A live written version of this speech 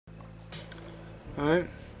Alright,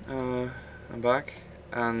 I'm back,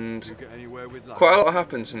 and quite a lot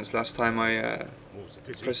happened since last time I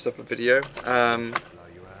posted up a video.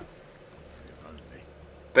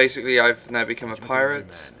 Basically, I've now become a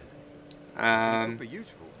pirate. Yeah,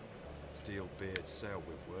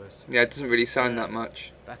 it doesn't really sound that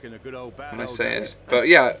much when I say it, but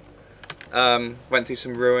yeah, went through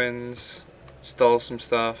some ruins, stole some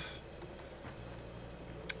stuff,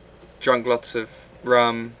 drank lots of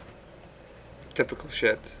rum, typical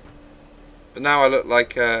shit. But now I look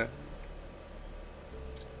like I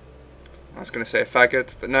was going to say a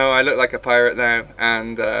faggot, but no, I look like a pirate now,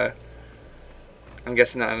 and I'm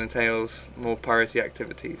guessing that entails more piratey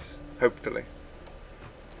activities, hopefully.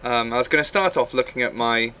 I was going to start off looking at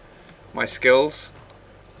my skills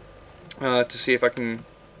to see if I can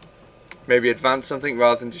maybe advance something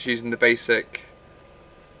rather than just using the basic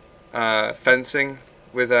fencing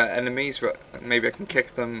with enemies. Maybe I can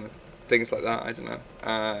kick them, things like that, I don't know.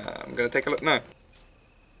 I'm going to take a look now.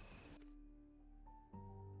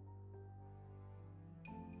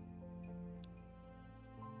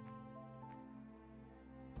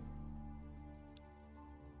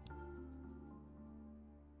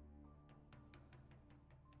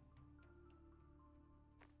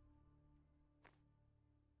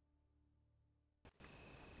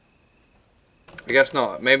 I guess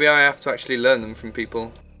not. Maybe I have to actually learn them from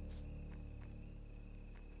people.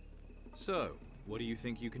 So, what do you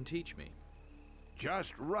think you can teach me?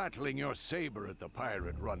 Just rattling your saber at the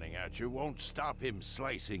pirate running at you won't stop him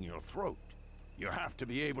slicing your throat. You have to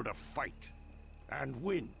be able to fight and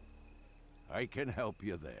win. I can help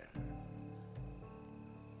you there.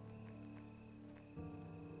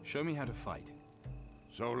 Show me how to fight.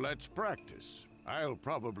 So let's practice. I'll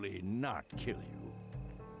probably not kill you.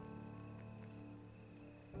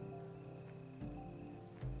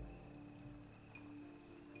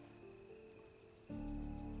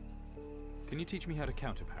 Can you teach me how to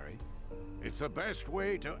counter parry? It's the best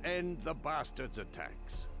way to end the bastard's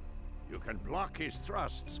attacks. You can block his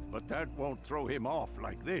thrusts, but that won't throw him off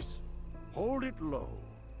like this. Hold it low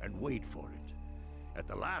and wait for it. At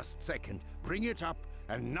the last second, bring it up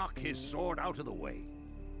and knock his sword out of the way.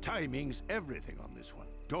 Timing's everything on this one.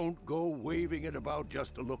 Don't go waving it about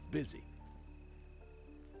just to look busy.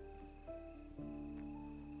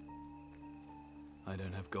 I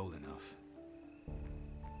don't have gold enough.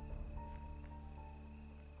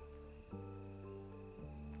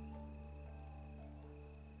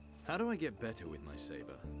 How do I get better with my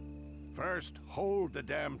saber? First, hold the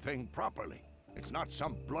damn thing properly. It's not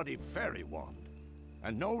some bloody fairy wand.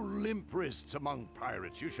 And no limp wrists among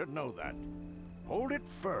pirates, you should know that. Hold it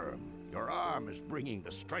firm. Your arm is bringing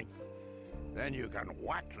the strength. Then you can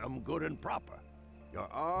whack them good and proper. Your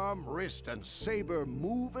arm, wrist, and saber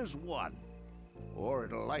move as one. Or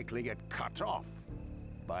it'll likely get cut off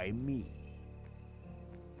by me.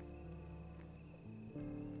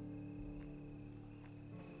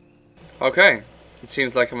 Okay, it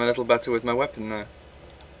seems like I'm a little better with my weapon now.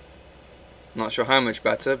 Not sure how much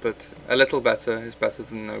better, but a little better is better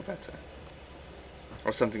than no better.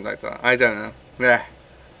 Or something like that. I don't know. Yeah.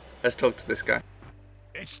 Let's talk to this guy.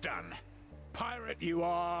 It's done. Pirate you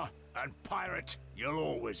are, and pirate you'll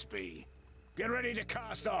always be. Get ready to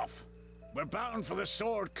cast off. We're bound for the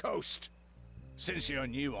Sword Coast. Since you're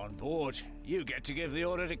new on board, you get to give the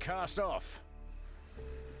order to cast off.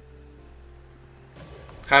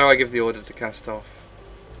 How do I give the order to cast off?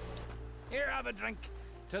 Here, have a drink.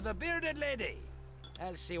 To the bearded lady.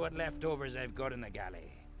 I'll see what leftovers I've got in the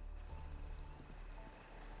galley.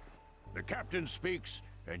 The captain speaks,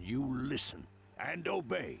 and you listen. And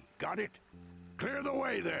obey. Got it? Clear the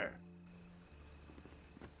way there.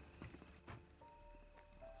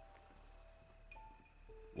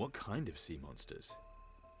 What kind of sea monsters?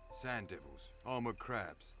 Sand devils, armored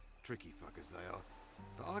crabs. Tricky fuckers they are.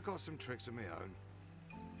 But I got some tricks of my own.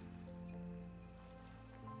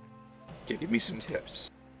 Give me some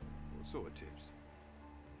tips. What sort of tips?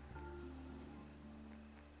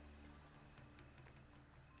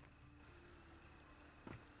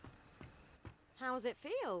 How's it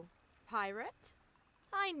feel, pirate?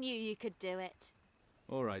 I knew you could do it.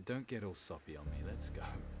 Alright, don't get all soppy on me, let's go.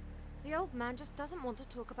 The old man just doesn't want to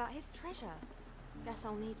talk about his treasure. Guess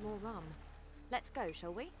I'll need more rum. Let's go,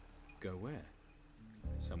 shall we? Go where?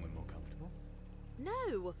 Somewhere more comfortable?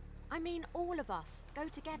 No! I mean all of us. Go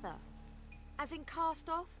together. As in cast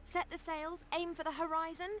off, set the sails, aim for the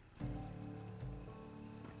horizon.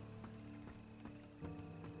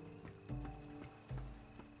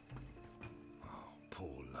 Oh,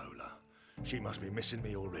 poor Lola. She must be missing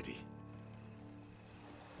me already.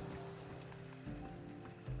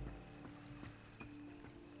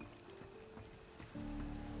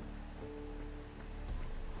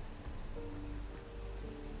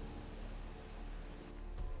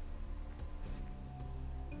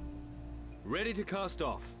 Ready to cast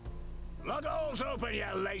off. Lug holes open, you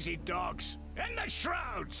lazy dogs! In the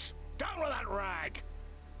shrouds! Down with that rag!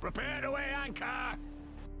 Prepare to weigh anchor!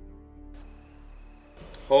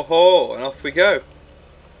 Ho ho, and off we go.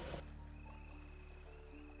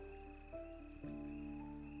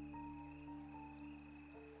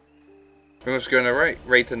 We must go on a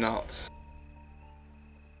rate to knots.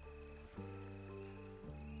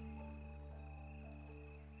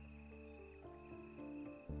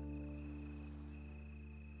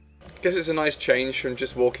 Guess it's a nice change from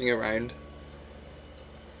just walking around.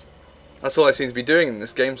 That's all I seem to be doing in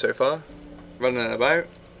this game so far. Running about.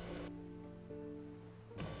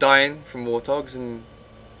 Dying from warthogs and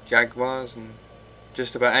jaguars and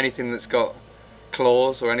just about anything that's got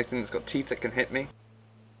claws or anything that's got teeth that can hit me.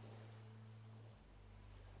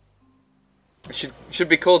 It should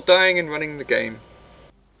be called dying and running the game.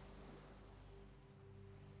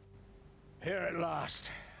 Here at last.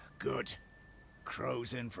 Good.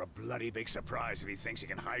 Crow's in for a bloody big surprise if he thinks he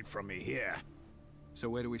can hide from me here. So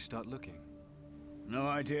where do we start looking? No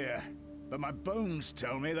idea. But my bones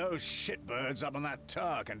tell me those shitbirds up on that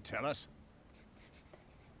tower can tell us.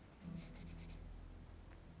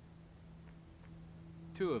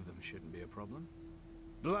 Two of them shouldn't be a problem.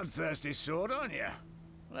 Bloodthirsty sort, aren't you?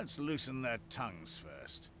 Let's loosen their tongues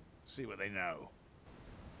first. See what they know.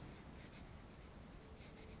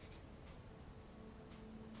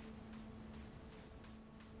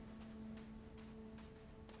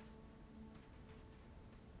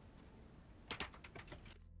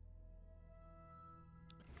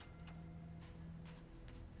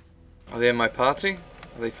 Are they in my party?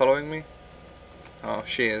 Are they following me? Oh,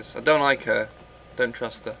 she is. I don't like her. Don't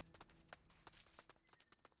trust her.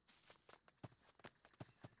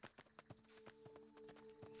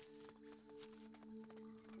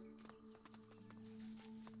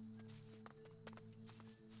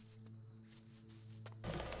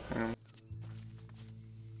 Where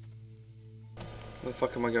the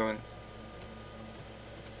fuck am I going?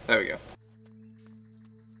 There we go.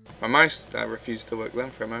 My mouse refused to work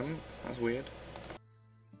then for a moment. That's weird.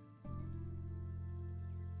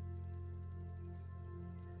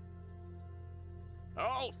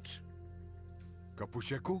 Halt!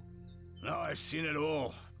 Kapusheku? Now I've seen it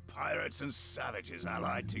all. Pirates and savages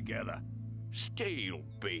allied together.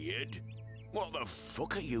 Steelbeard? What the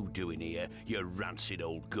fuck are you doing here, you rancid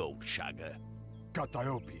old gold shagger?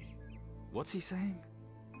 Katayopi. What's he saying?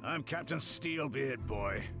 I'm Captain Steelbeard,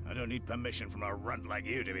 boy. I don't need permission from a runt like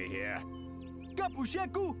you to be here.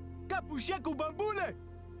 Kapusheku! Kapusheku Bambule!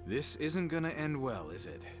 This isn't gonna end well, is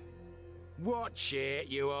it? Watch it,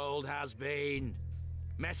 you old has-been.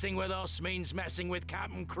 Messing with us means messing with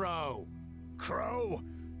Captain Crow. Crow?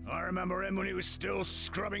 I remember him when he was still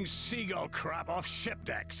scrubbing seagull crap off ship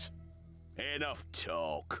decks. Enough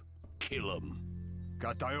talk. Kill him.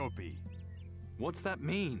 Katayopi. What's that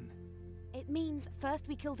mean? It means first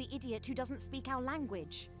we kill the idiot who doesn't speak our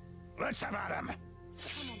language. Let's have at him.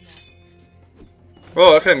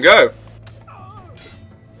 Whoa, look at him go!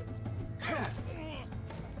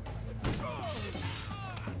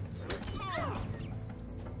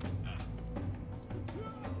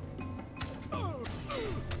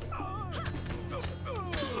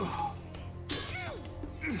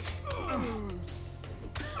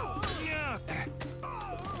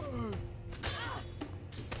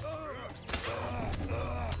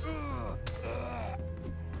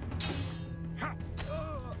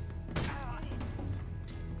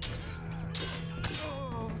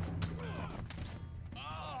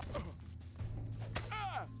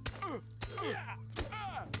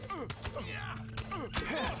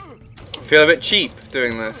 I feel a bit cheap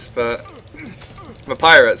doing this, but I'm a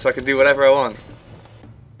pirate, so I can do whatever I want.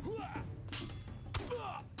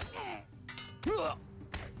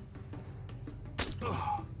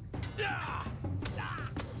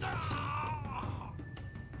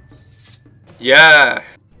 Yeah!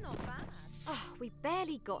 Not bad. Oh, we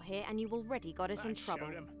barely got here and you already got us in trouble.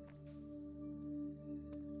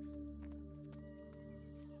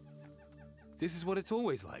 This is what it's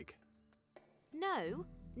always like. No,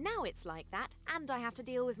 now it's like that, and I have to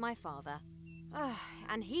deal with my father.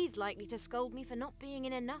 And he's likely to scold me for not being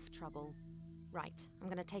in enough trouble. Right, I'm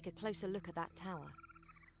going to take a closer look at that tower.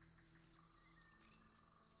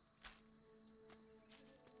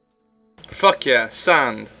 Fuck yeah,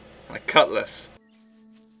 sand. And a cutlass.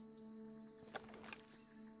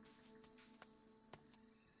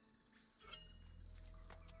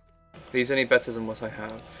 These any better than what I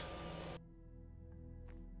have?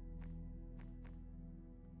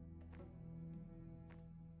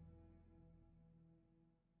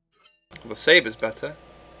 The saber's better.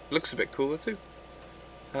 Looks a bit cooler too.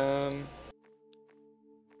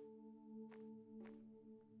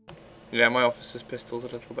 Yeah, my officer's pistol's a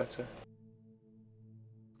little better.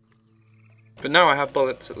 But now I have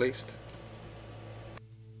bullets at least.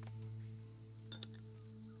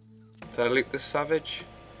 Did I loot this savage?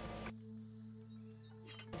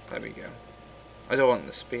 There we go. I don't want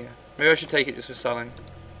the spear. Maybe I should take it just for selling.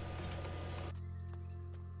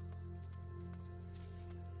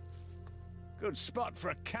 Good spot for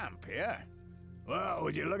a camp here. Well,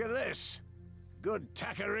 would you look at this? Good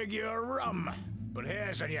Tacarigua rum. But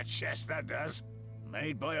hairs on your chest, that does.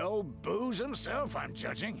 Made by old Booze himself, I'm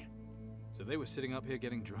judging. So they were sitting up here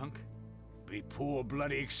getting drunk? Be poor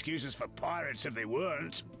bloody excuses for pirates if they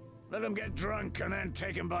weren't. Let them get drunk and then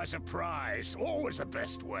take them by surprise. Always the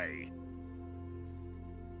best way.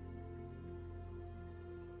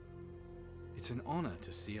 It's an honor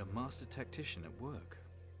to see a master tactician at work.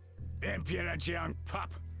 Impudent young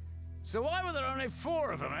pup. So why were there only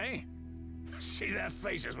 4 of them, eh? See their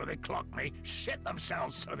faces when they clocked me. Shit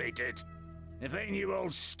themselves, so they did. If they knew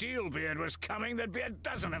old Steelbeard was coming, there'd be a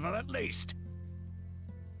dozen of them at least.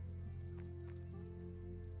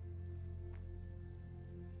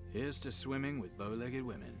 Here's to swimming with bow-legged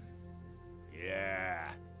women.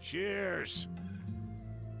 Yeah. Cheers.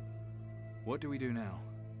 What do we do now?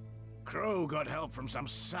 Crow got help from some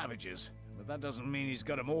savages, but that doesn't mean he's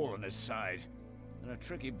got them all on his side. They're a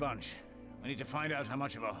tricky bunch. We need to find out how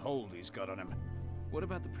much of a hold he's got on him. What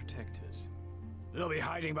about the protectors? They'll be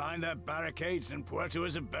hiding behind their barricades in Puerto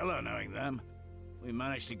Isabella, knowing them. We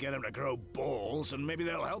managed to get them to grow balls, and maybe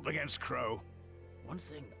they'll help against Crow. One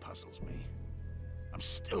thing puzzles me. I'm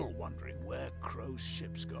still wondering where Crow's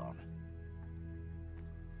ship's gone.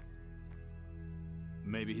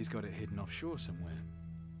 Maybe he's got it hidden offshore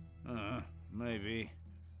somewhere. Maybe.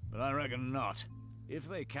 But I reckon not. If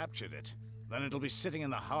they captured it, then it'll be sitting in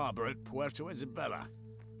the harbor at Puerto Isabella.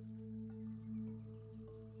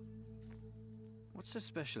 What's so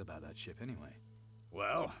special about that ship, anyway?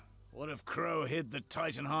 Well, what if Crow hid the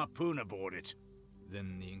Titan Harpoon aboard it?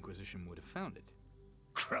 Then the Inquisition would have found it.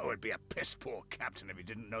 Crow would be a piss-poor captain if he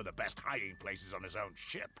didn't know the best hiding places on his own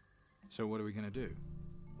ship. So what are we gonna do?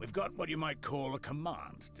 We've got what you might call a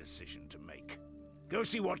command decision to make. Go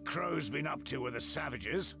see what Crow's been up to with the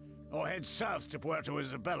savages, or head south to Puerto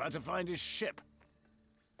Isabella to find his ship.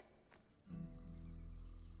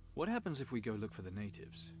 What happens if we go look for the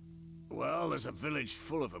natives? Well, there's a village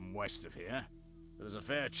full of them west of here. There's a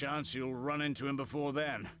fair chance you'll run into him before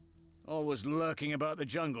then. Always lurking about the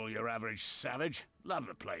jungle, your average savage. Love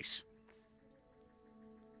the place.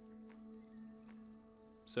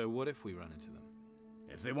 So what if we run into them?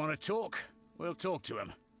 If they want to talk, we'll talk to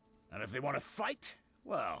him. And if they want to fight,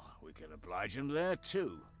 well, we can oblige them there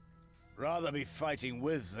too. Rather be fighting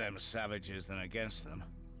with them savages than against them.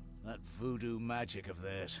 That voodoo magic of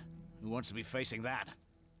theirs. Who wants to be facing that?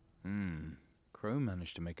 Crow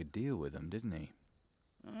managed to make a deal with them, didn't he?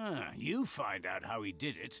 You find out how he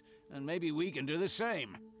did it, and maybe we can do the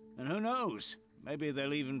same. And who knows? Maybe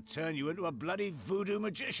they'll even turn you into a bloody voodoo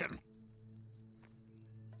magician.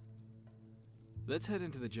 Let's head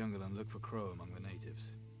into the jungle and look for Crow among the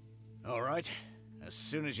natives. All right. As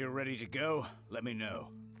soon as you're ready to go, let me know.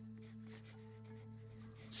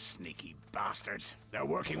 Sneaky bastards. They're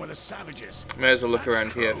working with the savages. May as well look That's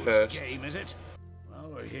around here Crow's first. game, is it?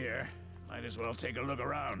 Well, we're here. Might as well take a look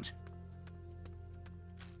around.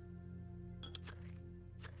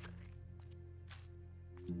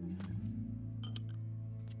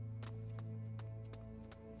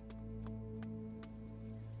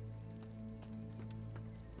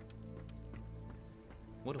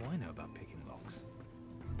 What do I know about picking locks?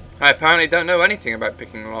 I apparently don't know anything about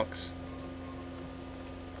picking locks.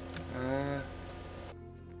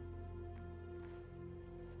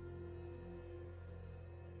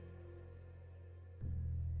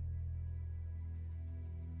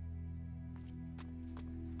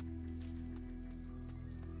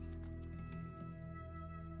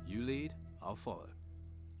 You lead, I'll follow.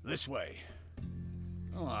 This way.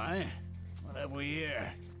 Oh, aye. What have we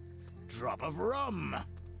here? Drop of rum.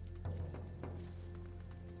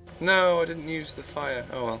 No, I didn't use the fire.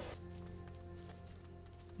 Oh well.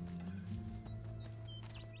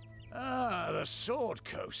 Ah, the Sword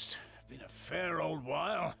Coast. Been a fair old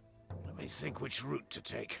while. Let me think which route to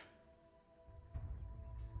take.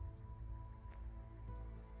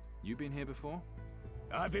 You been here before?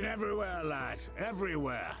 I've been everywhere, lad.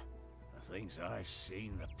 Everywhere. The things I've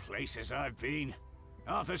seen, the places I've been.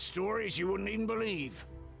 Half the stories you wouldn't even believe.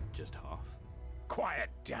 Just half. Quiet,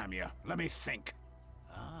 damn you. Let me think.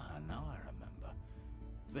 Ah, now I remember.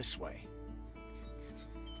 This way.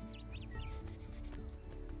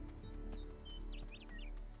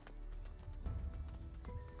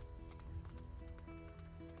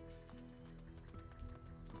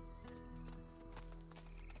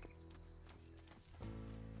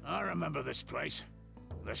 remember this place.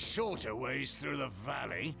 The shorter ways through the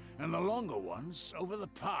valley, and the longer ones over the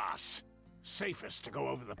pass. Safest to go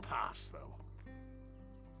over the pass, though.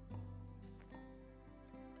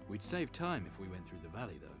 We'd save time if we went through the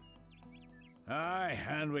valley, though. Aye,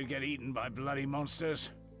 and we'd get eaten by bloody monsters.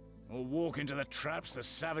 Or walk into the traps the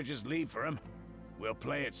savages leave for 'em. We'll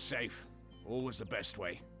play it safe. Always the best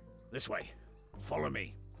way. This way. Follow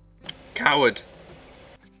me. Coward.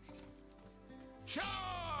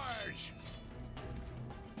 Charge!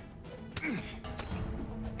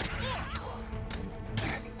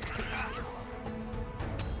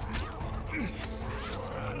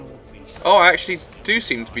 Oh, I actually do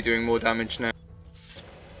seem to be doing more damage now.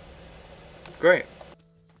 Great.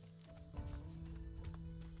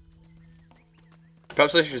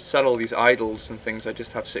 Perhaps I should sell all these idols and things I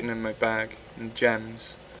just have sitting in my bag, and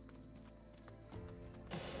gems.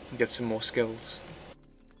 And get some more skills.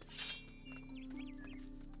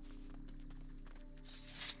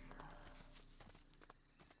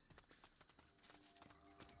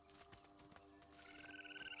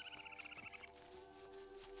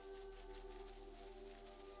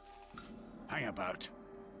 Hang about.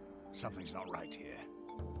 Something's not right here.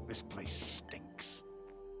 This place stinks.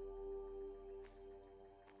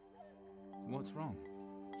 What's wrong?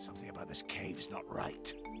 Something about this cave's not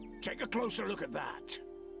right. Take a closer look at that.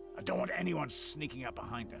 I don't want anyone sneaking up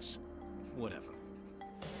behind us. Whatever.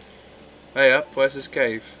 Hey up, where's this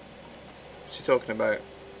cave? What's he talking about?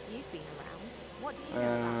 You've been around. What do you know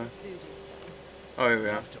about this voodoo stuff? Oh, here we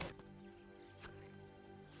are.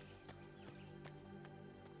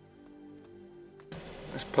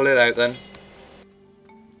 Let's pull it out then.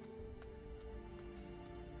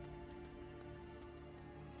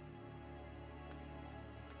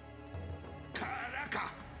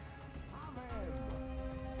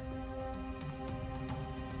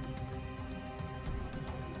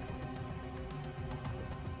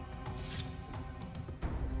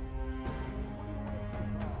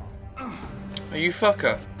 Are you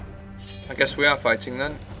fucker? I guess we are fighting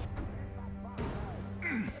then.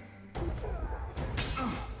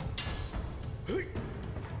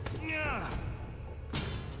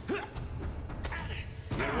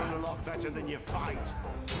 You run a lot better than you fight.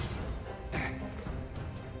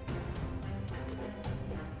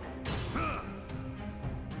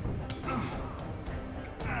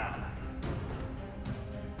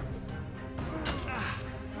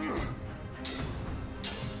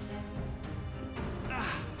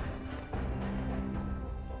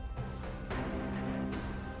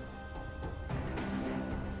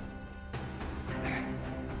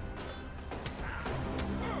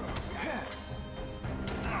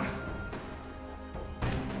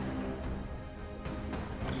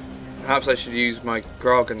 Perhaps I should use my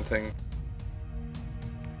Grogan thing.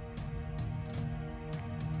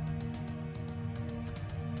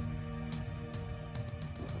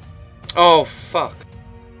 Oh, fuck.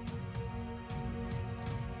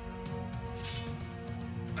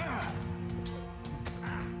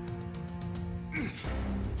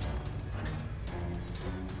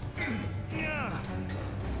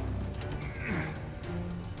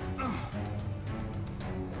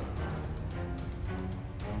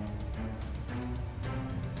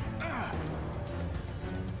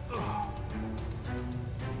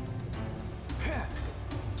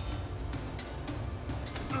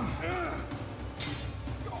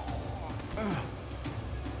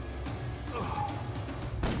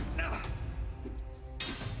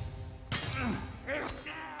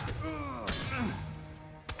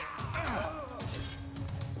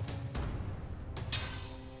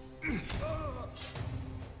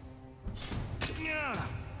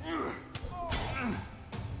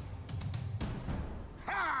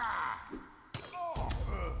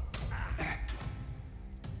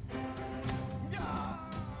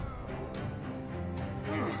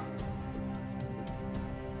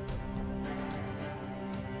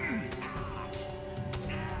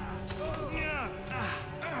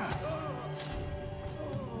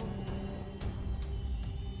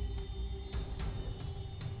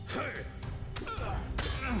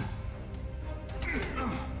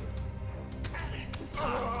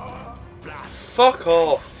 Fuck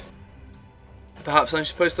off! Perhaps I'm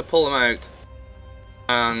supposed to pull them out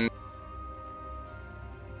and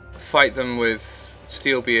fight them with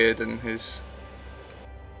Steelbeard and his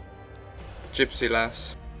gypsy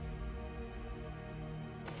lass.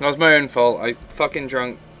 That was my own fault. I fucking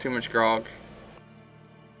drunk too much grog.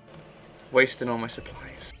 Wasting all my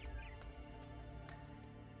supplies.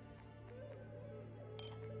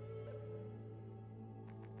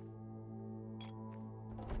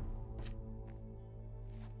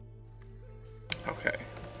 Okay.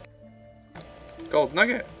 Gold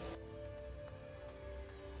nugget.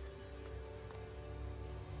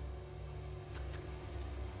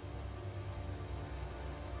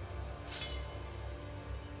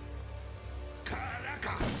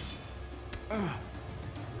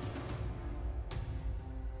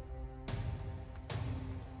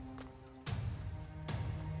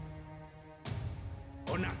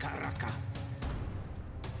 Onakaraka.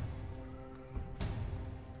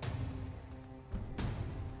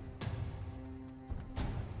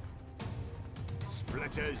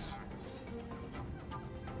 Splitters.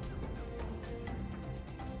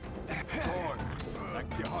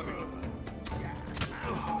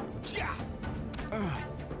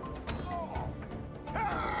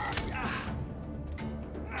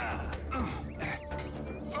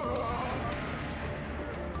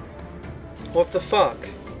 What the fuck?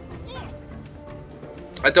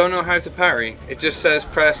 I don't know how to parry. It just says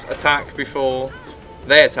press attack before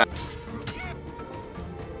they attack.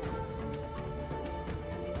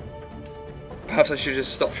 Perhaps I should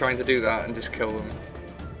just stop trying to do that and just kill them.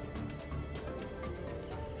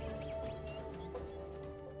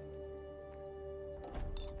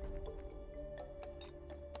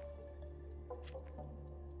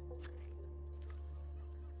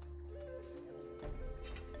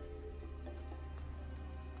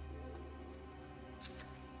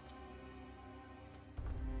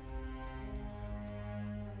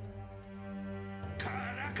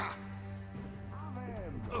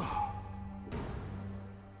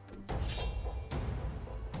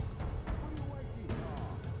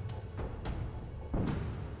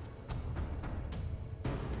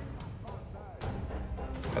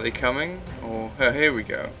 Are they coming? Or oh, here we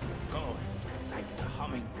go. Go like the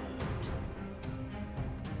hummingbird.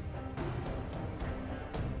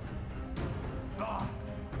 Fly,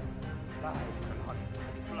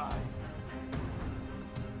 fly.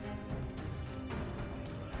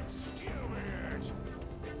 Steward.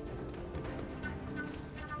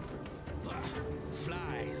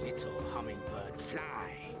 Fly, little hummingbird,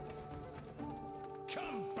 fly.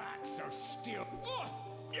 Come back, so still.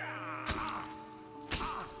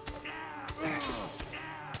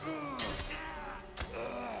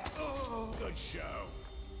 Good show.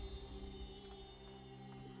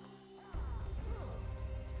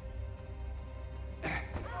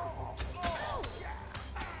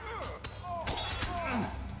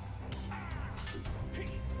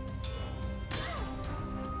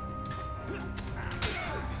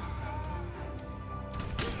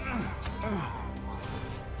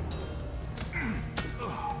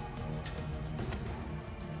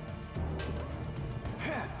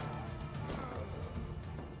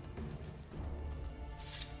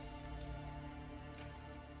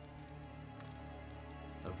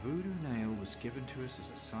 A voodoo nail was given to us as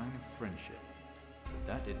a sign of friendship. But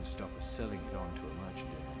that didn't stop us selling it on to a merchant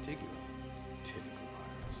in Antigua. Typical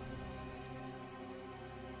pirates.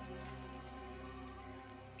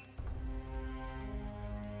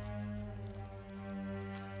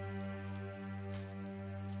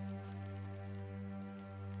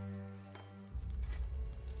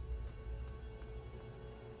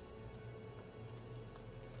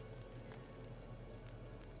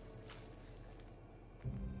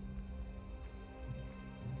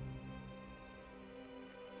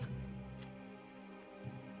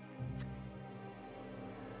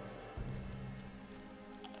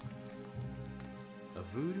 A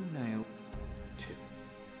voodoo nail tip.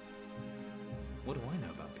 What do I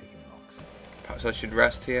know about picking locks? Perhaps I should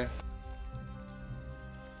rest here.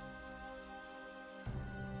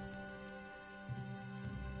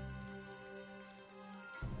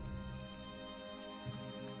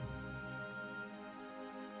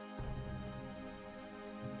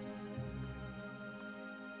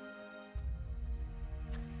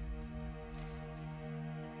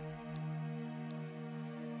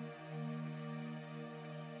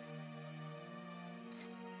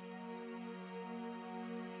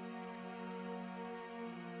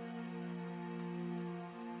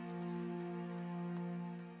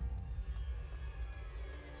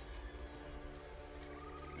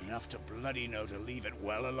 Enough to bloody know to leave it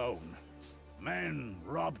well alone. Men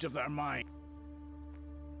robbed of their mind.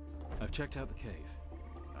 I've checked out the cave.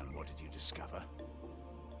 And what did you discover?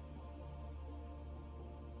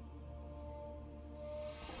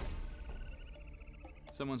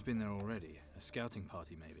 Someone's been there already. A scouting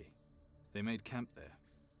party, maybe. They made camp there.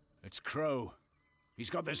 It's Crow. He's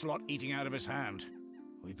got this lot eating out of his hand.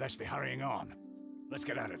 We'd best be hurrying on. Let's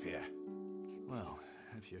get out of here. Well,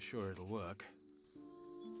 if you're sure it'll work.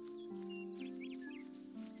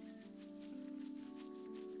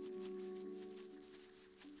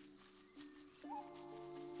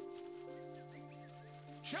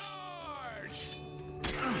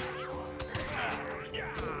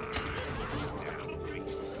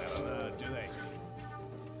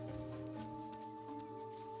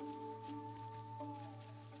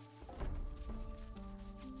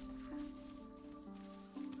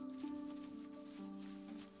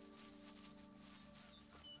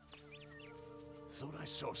 thought I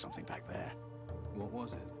saw something back there. What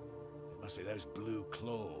was it? It must be those blue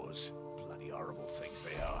claws. Bloody horrible things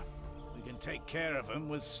they are. We can take care of them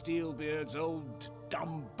with Steelbeard's old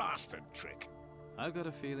dumb bastard trick. I've got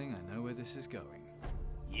a feeling I know where this is going.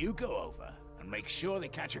 You go over and make sure they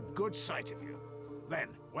catch a good sight of you. Then,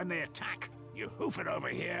 when they attack, you hoof it over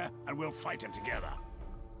here and we'll fight them together.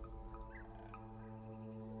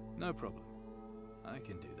 No problem. I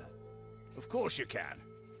can do that. Of course you can.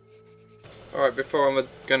 Alright, before I'm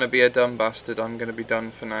gonna be a dumb bastard, I'm gonna be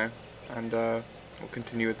done for now. And we'll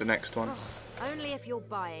continue with the next one. Only if you're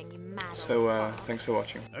buying, you mad. So, thanks for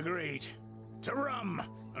watching. Agreed. To rum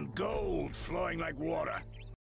and gold flowing like water.